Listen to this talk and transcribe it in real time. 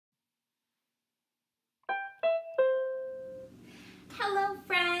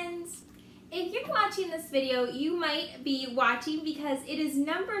If you're watching this video, you might be watching because it is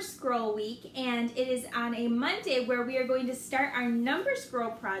Number Scroll Week and it is on a Monday where we are going to start our Number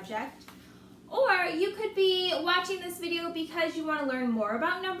Scroll project. Or you could be watching this video because you want to learn more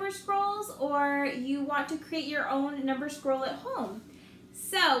about number scrolls or you want to create your own number scroll at home.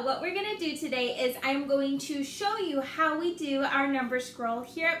 So what we're going to do today is I'm going to show you how we do our number scroll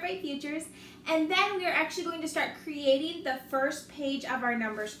here at Bright Futures, and then we are actually going to start creating the first page of our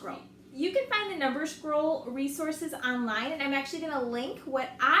number scroll. You can find the number scroll resources online, and I'm actually going to link what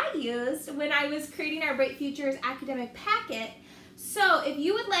I used when I was creating our Bright Futures academic packet. So if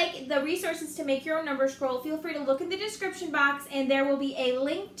you would like the resources to make your own number scroll, feel free to look in the description box and there will be a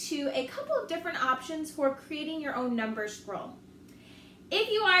link to a couple of different options for creating your own number scroll.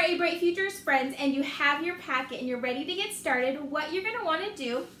 If you are a Bright Futures friend and you have your packet and you're ready to get started, what you're going to want to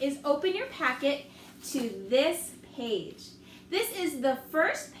do is open your packet to this page. This is the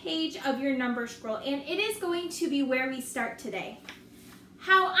first page of your number scroll, and it is going to be where we start today.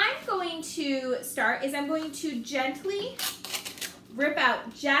 How I'm going to start is I'm going to gently rip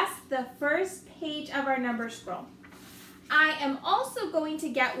out just the first page of our number scroll. I am also going to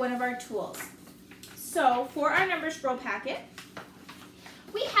get one of our tools. So for our number scroll packet,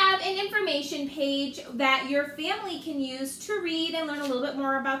 we have an information page that your family can use to read and learn a little bit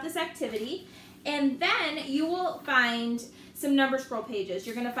more about this activity. And then you will find some number scroll pages.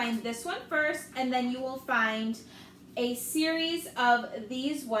 You're going to find this one first, and then you will find a series of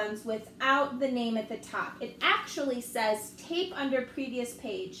these ones without the name at the top. It actually says tape under previous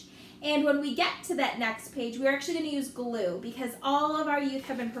page. And when we get to that next page, we're actually going to use glue because all of our youth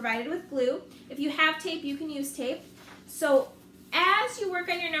have been provided with glue. If you have tape, you can use tape. So as you work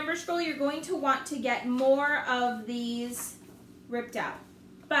on your number scroll, you're going to want to get more of these ripped out.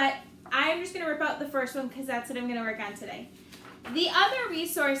 But I'm just going to rip out the first one because that's what I'm going to work on today. The other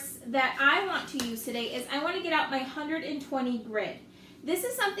resource that I want to use today is I want to get out my 120 grid. This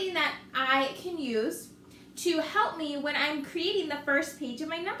is something that I can use to help me when I'm creating the first page of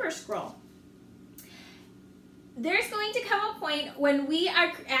my number scroll. There's going to come a point when we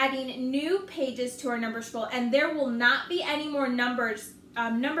are adding new pages to our number scroll and there will not be any more number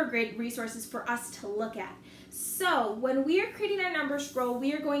grid resources for us to look at. So when we are creating our number scroll,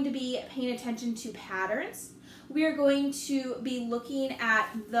 we are going to be paying attention to patterns. We are going to be looking at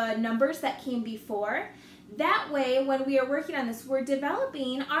the numbers that came before. That way, when we are working on this, we're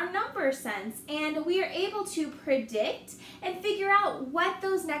developing our number sense and we are able to predict and figure out what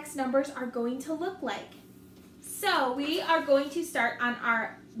those next numbers are going to look like. So we are going to start on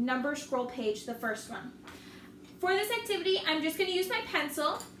our number scroll page, the first one. For this activity, I'm just going to use my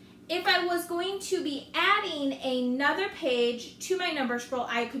pencil. If I was going to be adding another page to my number scroll,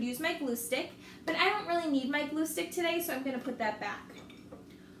 I could use my glue stick, but I don't really need my glue stick today, so I'm going to put that back.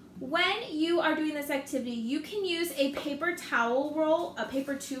 When you are doing this activity, you can use a paper towel roll, a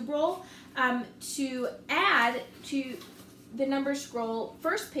paper tube roll, to add to the number scroll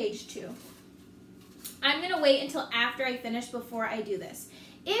first page to. I'm going to wait until after I finish before I do this.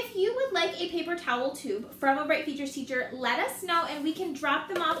 If you would like a paper towel tube from a Bright Futures teacher, let us know and we can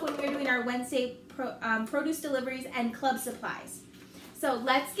drop them off when we're doing our Wednesday produce deliveries and club supplies. So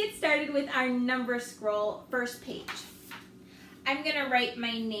let's get started with our number scroll first page. I'm going to write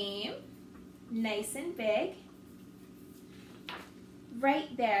my name nice and big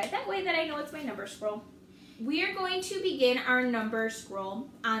right there. That way that I know it's my number scroll. We are going to begin our number scroll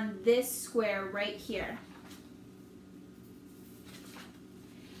on this square right here.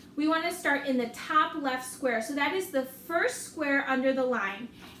 We want to start in the top left square. So that is the first square under the line.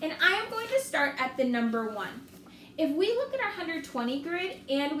 And I am going to start at the number 1. If we look at our 120 grid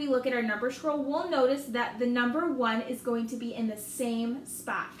and we look at our number scroll, we'll notice that the number 1 is going to be in the same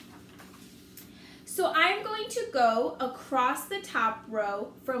spot. So I'm going to go across the top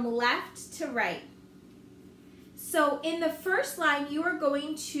row from left to right. So in the first line, you are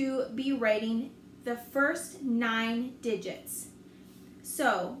going to be writing the first 9 digits.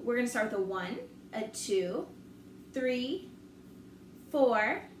 So we're going to start with a 1, a 2, 3,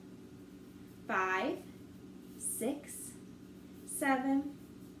 4, 5, 6, 7,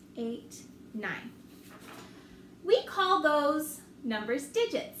 8, 9. We call those numbers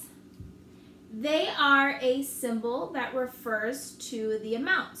digits. They are a symbol that refers to the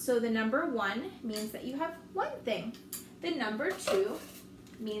amount. So the number 1 means that you have 1 thing. The number 2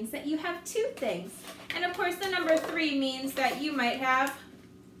 means that you have 2 things. And of course the number 3 means that you might have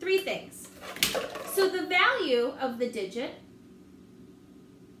 3 things. So the value of the digit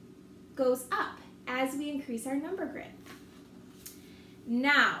goes up as we increase our number grid.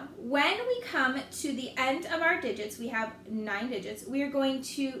 Now, when we come to the end of our digits, we have 9 digits, we are going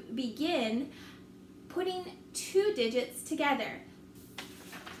to begin putting 2 digits together.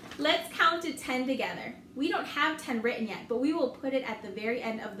 Let's count to 10 together. We don't have 10 written yet, but we will put it at the very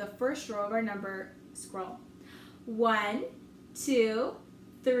end of the first row of our number scroll. 1, 2,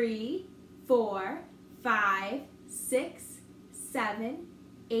 3, 4, 5, 6, 7,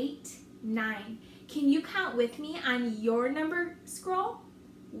 8, 9. Can you count with me on your number scroll?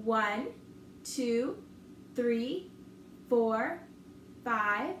 1, 2, 3, 4,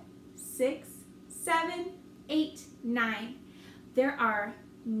 5, 6, 7, 8, 9. There are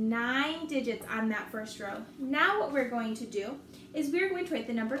 9 digits on that first row. Now what we're going to do is we're going to write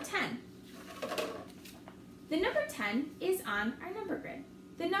the number 10. The number 10 is on our number grid.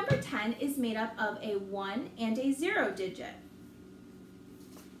 The number 10 is made up of a 1 and a 0 digit.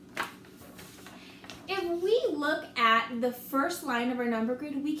 If we look at the first line of our number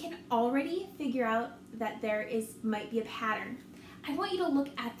grid, we can already figure out that there might be a pattern. I want you to look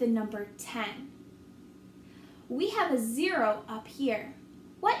at the number 10. We have a 0 up here.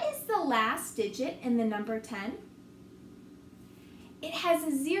 What is the last digit in the number 10? It has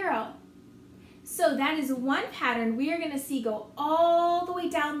a 0. So that is one pattern we are going to see go all the way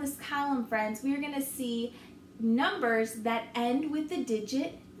down this column, friends. We are going to see numbers that end with the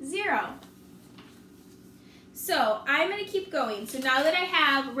digit 0. So I'm going to keep going. So now that I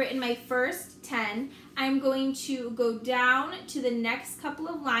have written my first 10, I'm going to go down to the next couple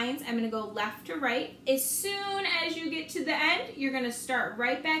of lines. I'm going to go left to right. As soon as you get to the end, you're going to start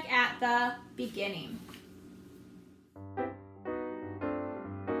right back at the beginning.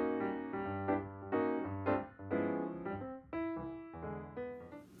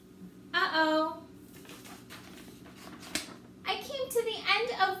 Uh-oh. I came to the end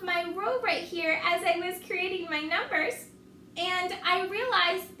of my row right here as I was creating my numbers, and I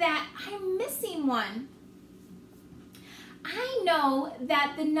realized that I'm missing one. I know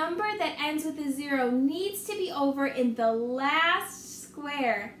that the number that ends with a 0 needs to be over in the last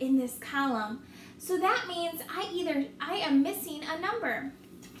square in this column. So that means I am missing a number.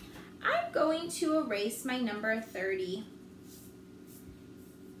 I'm going to erase my number 30.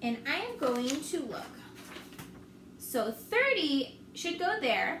 And I am going to look. So 30 should go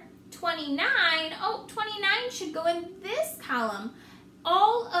there. 29, oh, 29 should go in this column.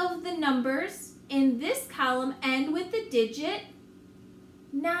 All of the numbers in this column end with the digit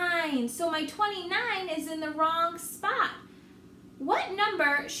 9. So my 29 is in the wrong spot. What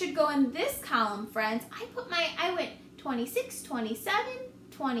number should go in this column, friends? I went 26, 27,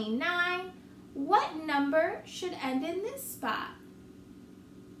 29. What number should end in this spot?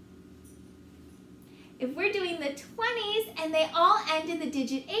 If we're doing the 20s and they all end in the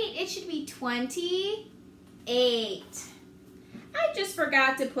digit 8, it should be 28. I just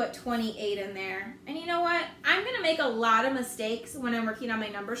forgot to put 28 in there. And you know what? I'm going to make a lot of mistakes when I'm working on my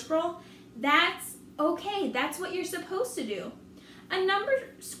number scroll. That's okay. That's what you're supposed to do. A number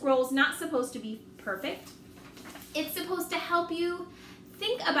scroll is not supposed to be perfect. It's supposed to help you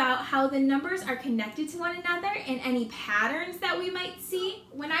think about how the numbers are connected to one another and any patterns that we might see.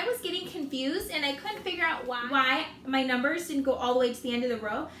 When I was getting confused and I couldn't figure out why my numbers didn't go all the way to the end of the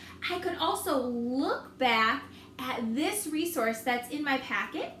row, I could also look back at this resource that's in my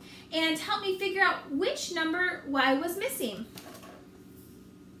packet and help me figure out which number I was missing.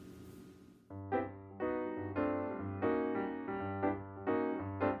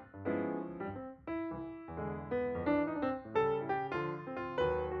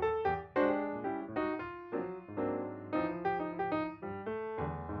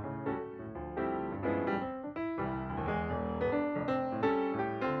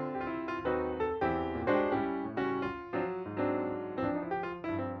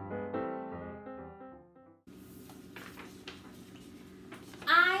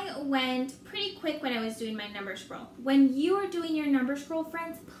 Went pretty quick when I was doing my number scroll. When you are doing your number scroll,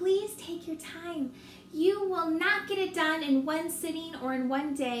 friends, please take your time. You will not get it done in one sitting or in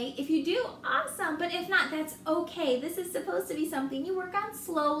one day. If you do, awesome, but if not, that's okay. This is supposed to be something you work on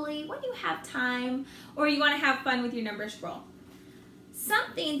slowly when you have time or you want to have fun with your number scroll.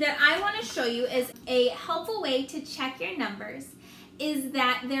 Something that I want to show you is a helpful way to check your numbers is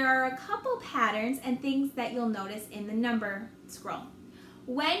that there are a couple patterns and things that you'll notice in the number scroll.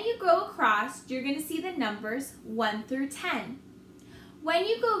 When you go across, you're going to see the numbers 1 through 10. When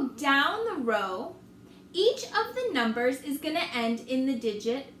you go down the row, each of the numbers is going to end in the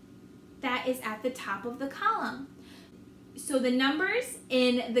digit that is at the top of the column. So the numbers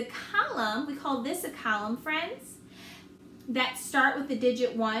in the column, we call this a column, friends, that start with the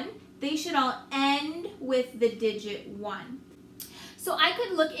digit 1, they should all end with the digit 1. So I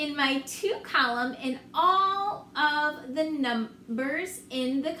could look in my 2 column and all of the numbers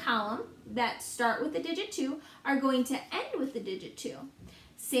in the column that start with the digit 2 are going to end with the digit 2.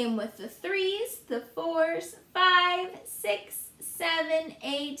 Same with the 3s, the 4s, 5, 6, 7,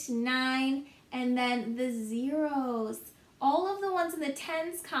 8, 9, and then the 0s. All of the ones in the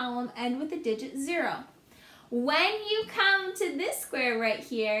tens column end with the digit 0. When you come to this square right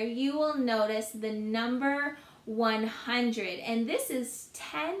here, you will notice the number 100, and this is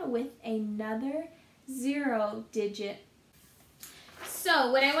 10 with another 0 digit.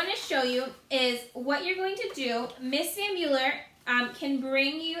 So what I want to show you is what you're going to do. Miss Van Mueller can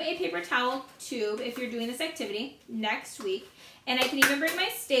bring you a paper towel tube if you're doing this activity next week, and I can even bring my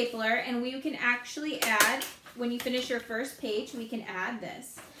stapler, and we can actually add, when you finish your first page, we can add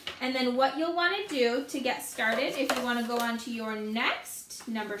this. And then what you'll want to do to get started, if you want to go on to your next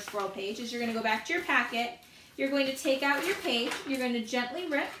number scroll page, is you're going to go back to your packet. You're going to take out your page. You're going to gently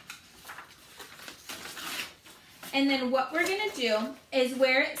rip. And then what we're going to do is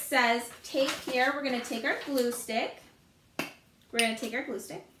where it says tape here, we're going to take our glue stick. We're going to take our glue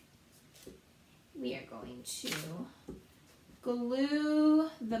stick. We are going to glue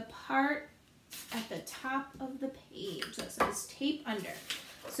the part at the top of the page that says tape under.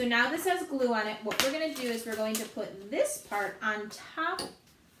 So now this has glue on it. What we're going to do is we're going to put this part on top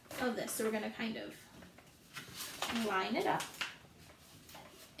of this. So we're going to kind of line it up.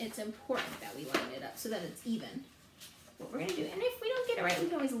 It's important that we line it up so that it's even. What we're going to do, and if we don't get it right, we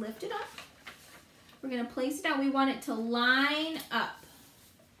can always lift it up. We're going to place it out. We want it to line up.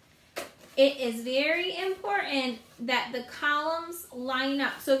 It is very important that the columns line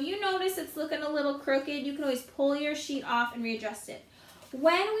up. So if you notice it's looking a little crooked, you can always pull your sheet off and readjust it.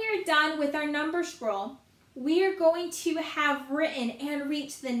 When we are done with our number scroll, we are going to have written and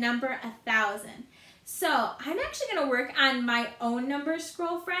reached the number 1,000. So I'm actually going to work on my own number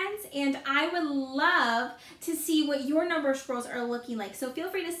scroll, friends, and I would love to see what your number scrolls are looking like. So feel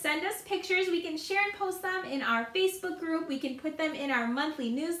free to send us pictures. We can share and post them in our Facebook group. We can put them in our monthly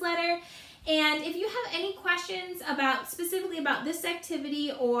newsletter. And if you have any questions specifically about this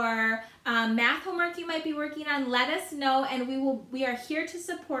activity or math homework you might be working on, let us know, and we are here to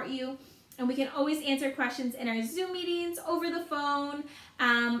support you. And we can always answer questions in our Zoom meetings, over the phone,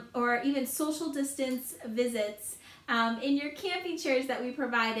 or even social distance visits in your camping chairs that we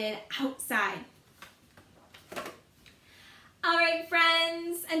provided outside. All right,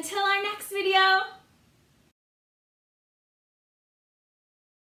 friends, until our next video,